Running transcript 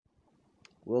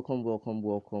Welcome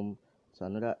to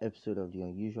another episode of the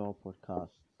Unusual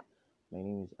Podcast. My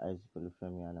name is Isaac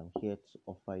Olufemi and I'm here to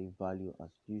offer you value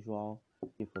as usual.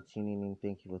 Thank you for tuning in.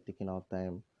 Thank you for taking out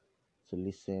time to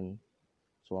listen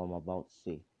to what I'm about to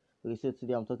say. Okay, so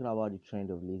today I'm talking about the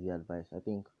trend of lazy advice. I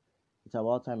think it's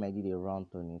about time I did a rant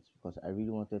on it because I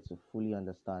really wanted to fully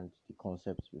understand the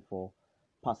concepts before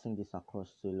passing this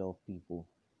across to a lot of people.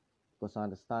 Because I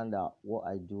understand that what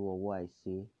I do or what I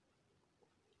say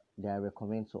that I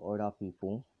recommend to other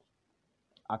people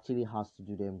actually has to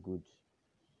do them good.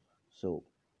 So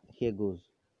here goes.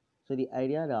 So the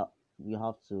idea that we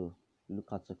have to look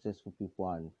at successful people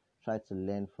and try to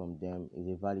learn from them is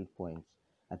a valid point.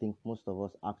 I think most of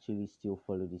us actually still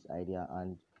follow this idea,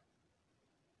 and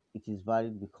it is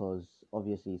valid because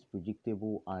obviously it's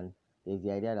predictable, and there's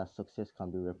the idea that success can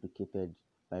be replicated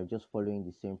by just following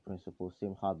the same principles,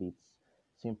 same habits,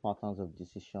 same patterns of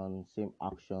decision, same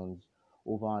actions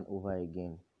over and over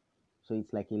again. So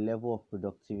it's like a level of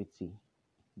productivity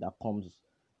that comes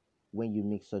when you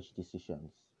make such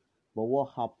decisions. But what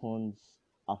happens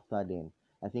after then?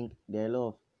 I think there are a lot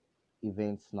of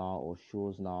events now, or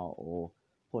shows now, or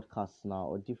podcasts now,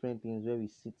 or different things where we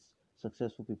sit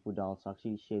successful people down to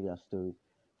actually share their story,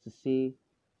 to say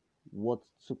what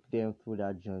took them through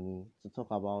that journey, to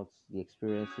talk about the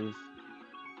experiences.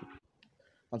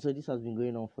 And so this has been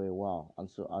going on for a while. And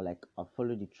so I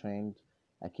follow the trend.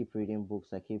 I keep reading books,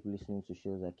 I keep listening to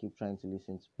shows, I keep trying to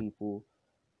listen to people,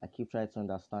 I keep trying to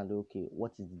understand, okay,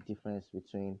 what is the difference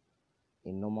between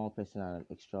a normal person and an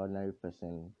extraordinary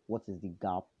person? What is the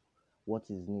gap? What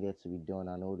is needed to be done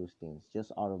and all those things?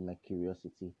 Just out of my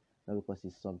curiosity, not because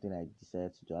it's something I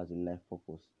decided to do as a life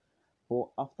purpose. But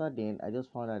after then, I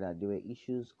just found out that there were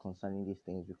issues concerning these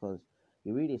things because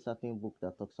you read a certain book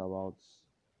that talks about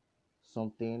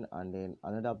something and then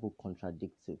another book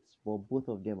contradicts it, but both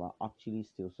of them are actually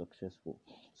still successful.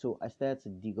 So I started to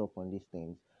dig up on these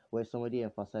things where somebody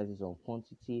emphasizes on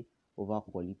quantity over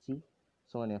quality,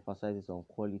 someone emphasizes on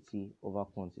quality over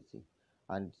quantity,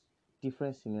 and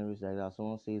different scenarios like that.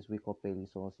 Someone says wake up early,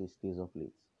 someone says stays up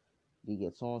late. You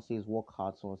get, someone says work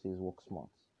hard, someone says work smart,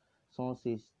 someone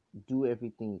says do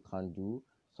everything you can do,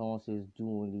 someone says do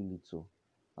only little.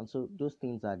 And so those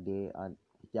things are there, and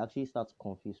they actually start to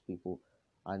confuse people.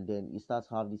 And then you start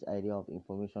to have this idea of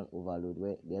information overload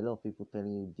where there are a lot of people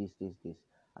telling you this,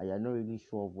 and you're not really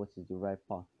sure of what is the right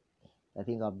path. I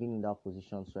think I've been in that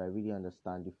position, so I really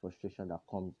understand the frustration that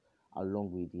comes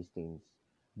along with these things.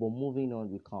 But moving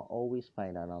on, we can always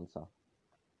find an answer.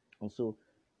 And so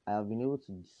I have been able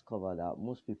to discover that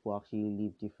most people actually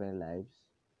live different lives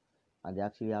and they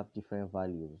actually have different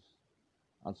values.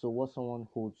 And so what someone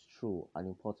holds true and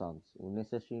important will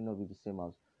necessarily not be the same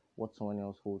as what someone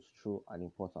else holds true and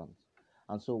important.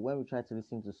 And so when we try to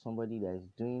listen to somebody that is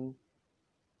doing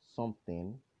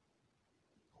something,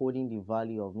 holding the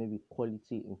value of maybe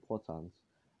quality important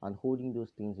and holding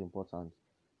those things important,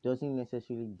 doesn't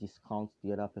necessarily discount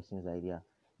the other person's idea.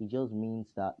 It just means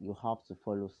that you have to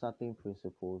follow certain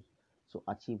principles to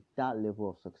achieve that level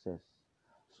of success.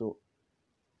 So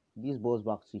this boils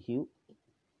back to you.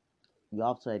 You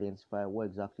have to identify what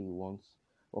exactly you want,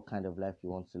 what kind of life you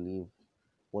want to live,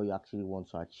 what you actually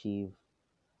want to achieve,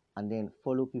 and then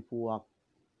follow people who have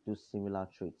those similar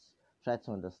traits. Try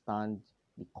to understand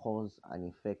the cause and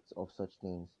effects of such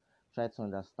things. Try to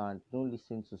understand. Don't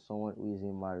listen to someone who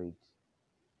isn't married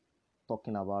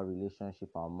talking about relationship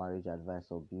and marriage advice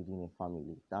or building a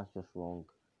family. That's just wrong.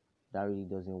 That really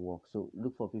doesn't work. So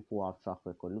look for people who have track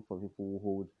record. Look for people who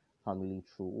hold family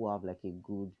true, who have like a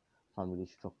good family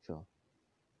structure.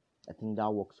 I think that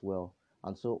works well.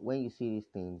 And so when you see these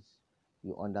things,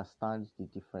 you understand the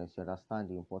difference, you understand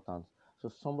the importance. So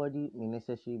somebody may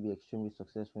necessarily be extremely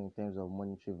successful in terms of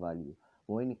monetary value,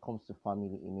 but when it comes to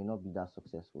family, it may not be that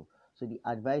successful. So the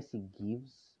advice he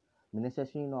gives may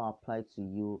necessarily not apply to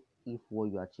you if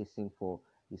what you are chasing for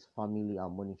is family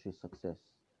and monetary success.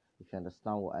 If you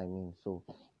understand what I mean. So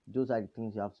those are the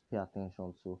things you have to pay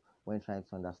attention to when trying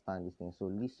to understand these things. So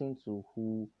listen to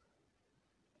who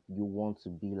you want to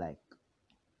be like.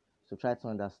 So try to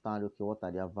understand, okay, what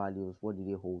are their values, what do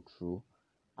they hold true,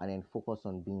 and then focus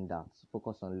on being that.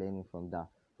 Focus on learning from that.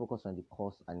 Focus on the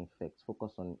cause and effects.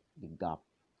 Focus on the gap.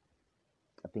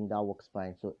 I think that works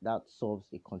fine. So that solves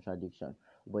a contradiction.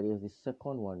 But there's the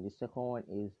second one. The second one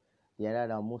is the idea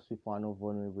that most people are not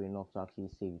vulnerable enough to actually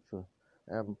say the truth.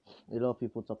 Um, a lot of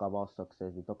people talk about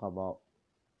success. They talk about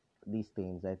these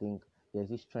things. I think there's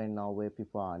this trend now where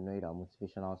people are annoyed at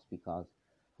motivational speakers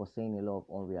for saying a lot of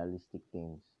unrealistic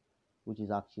things, which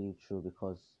is actually true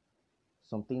because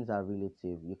some things are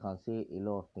relative. You can say a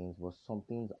lot of things, but some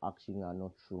things actually are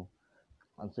not true.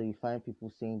 And so you find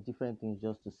people saying different things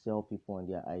just to sell people on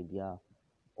their idea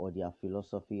or their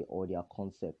philosophy or their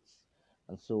concepts.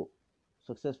 And so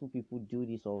successful people do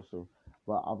this also.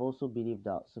 But I've also believed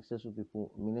that successful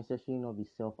people may necessarily not be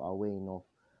self aware enough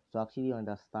to actually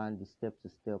understand the step to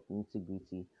step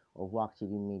nitty-gritty of what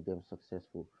actually made them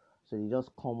successful. So they just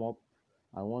come up,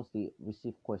 and once they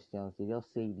receive questions, they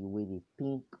just say the way they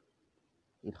think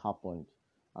it happened.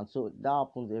 And so that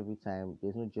happens every time.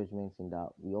 There's no judgment in that.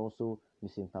 We also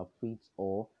misinterpret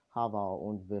or have our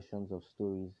own versions of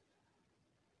stories.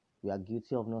 We are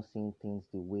guilty of not seeing things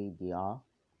the way they are.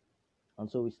 And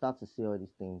so we start to see all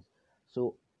these things.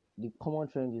 So the common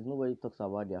trend is nobody talks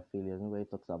about their failures, nobody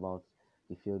talks about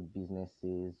the failed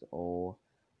businesses or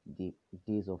the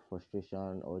days of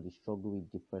frustration or the struggle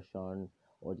with depression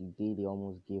or the day they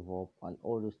almost gave up and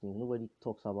all those things. Nobody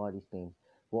talks about these things.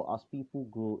 But as people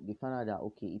grow, they find out that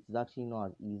okay, it's actually not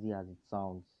as easy as it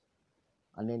sounds.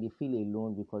 And then they feel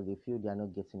alone because they feel they are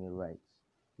not getting it right.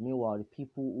 Meanwhile, the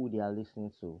people who they are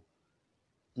listening to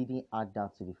didn't add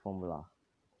that to the formula.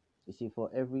 You see, for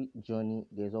every journey,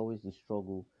 there's always the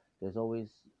struggle, there's always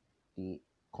the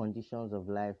conditions of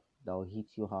life that will hit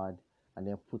you hard and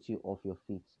then put you off your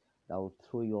feet, that will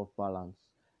throw you off balance.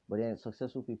 But then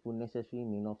successful people necessarily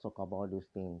may not talk about those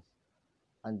things.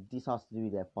 And this has to do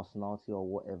with their personality or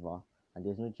whatever. And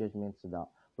there's no judgment to that.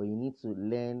 But you need to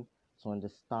learn to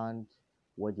understand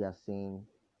what they are saying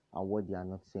and what they are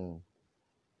not saying.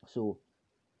 So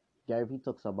Gary Vee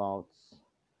talks about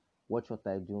watch what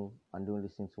I do and don't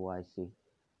listen to what I say.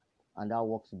 And that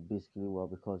works basically well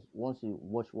because once you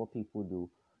watch what people do,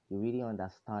 you really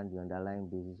understand the underlying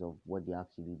basis of what they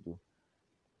actually do.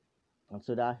 And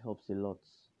so that helps a lot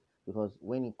because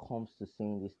when it comes to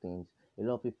saying these things, a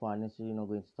lot of people are necessarily not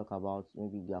going to talk about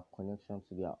maybe their connection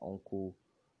to their uncle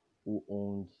who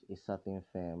owned a certain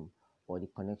firm, or the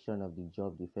connection of the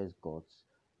job they first got,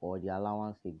 or the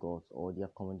allowance they got, or the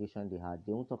accommodation they had.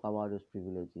 They won't talk about those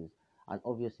privileges. And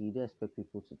obviously, you don't expect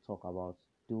people to talk about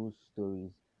those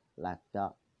stories like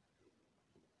that.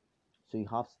 So you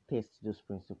have to test those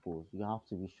principles. You have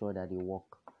to be sure that they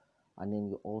work. And then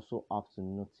you also have to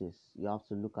notice, you have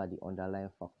to look at the underlying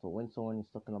factor. When someone is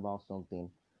talking about something,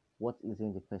 what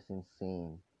isn't the person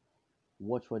saying?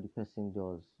 Watch what the person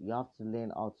does. You have to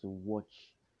learn how to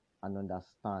watch and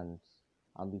understand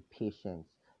and be patient.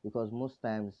 Because most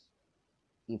times,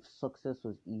 if success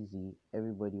was easy,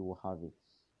 everybody will have it.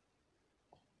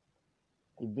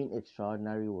 If being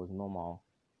extraordinary was normal,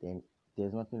 then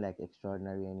there's nothing like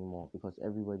extraordinary anymore because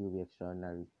everybody will be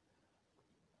extraordinary.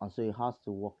 And so it has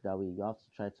to work that way. You have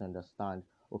to try to understand,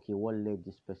 okay, what led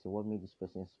this person, what made this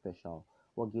person special,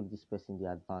 what gave this person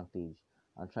the advantage,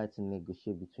 and try to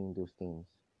negotiate between those things.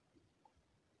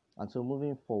 And so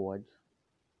moving forward,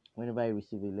 whenever you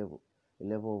receive a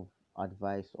level of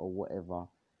advice or whatever,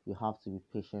 you have to be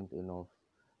patient enough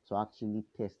to actually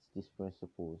test these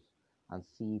principles and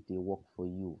see if they work for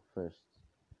you first.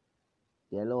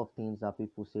 There are a lot of things that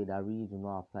people say that really do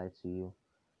not apply to you,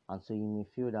 and so you may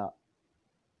feel that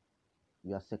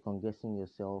you are second guessing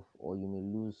yourself, or you may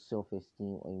lose self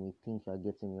esteem, or you may think you are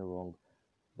getting it wrong,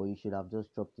 but you should have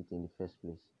just dropped it in the first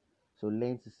place. So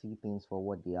learn to see things for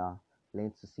what they are,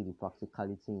 learn to see the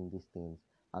practicality in these things,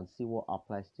 and see what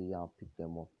applies to you and pick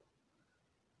them up.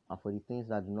 And for the things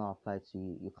that do not apply to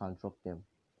you, you can drop them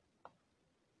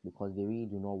because they really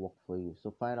do not work for you.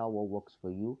 So find out what works for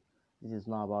you. This is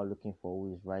not about looking for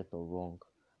who is right or wrong,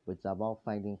 but it's about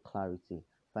finding clarity,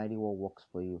 finding what works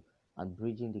for you, and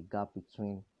bridging the gap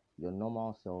between your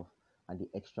normal self and the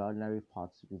extraordinary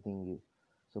parts within you.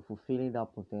 So fulfilling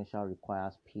that potential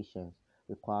requires patience,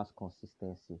 requires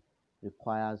consistency,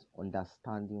 requires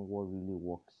understanding what really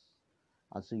works.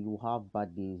 And so you have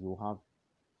bad days, you have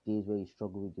days where you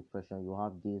struggle with depression, you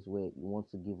have days where you want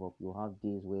to give up, you have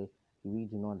days where you really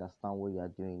do not understand what you are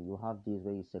doing, you have days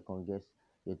where you second guess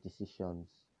your decisions.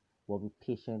 But be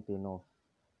patient enough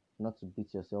not to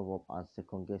beat yourself up and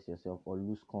second guess yourself or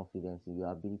lose confidence in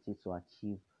your ability to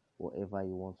achieve whatever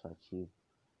you want to achieve,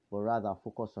 but rather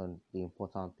focus on the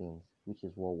important things, which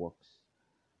is what works.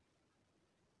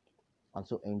 And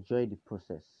so enjoy the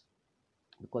process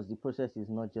because the process is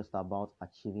not just about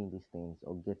achieving these things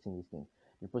or getting these things.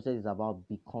 The process is about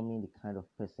becoming the kind of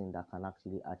person that can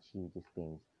actually achieve these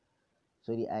things.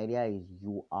 So the idea is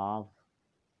you have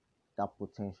that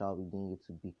potential within you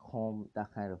to become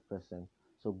that kind of person.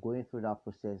 So going through that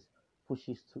process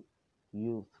pushes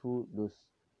you through those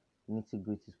nitty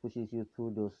gritties, pushes you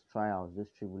through those trials, those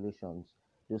tribulations,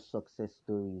 those success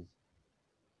stories,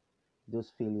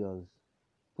 those failures,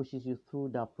 pushes you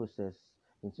through that process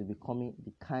into becoming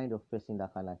the kind of person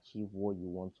that can achieve what you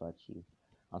want to achieve.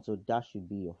 And so that should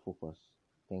be your focus.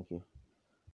 Thank you.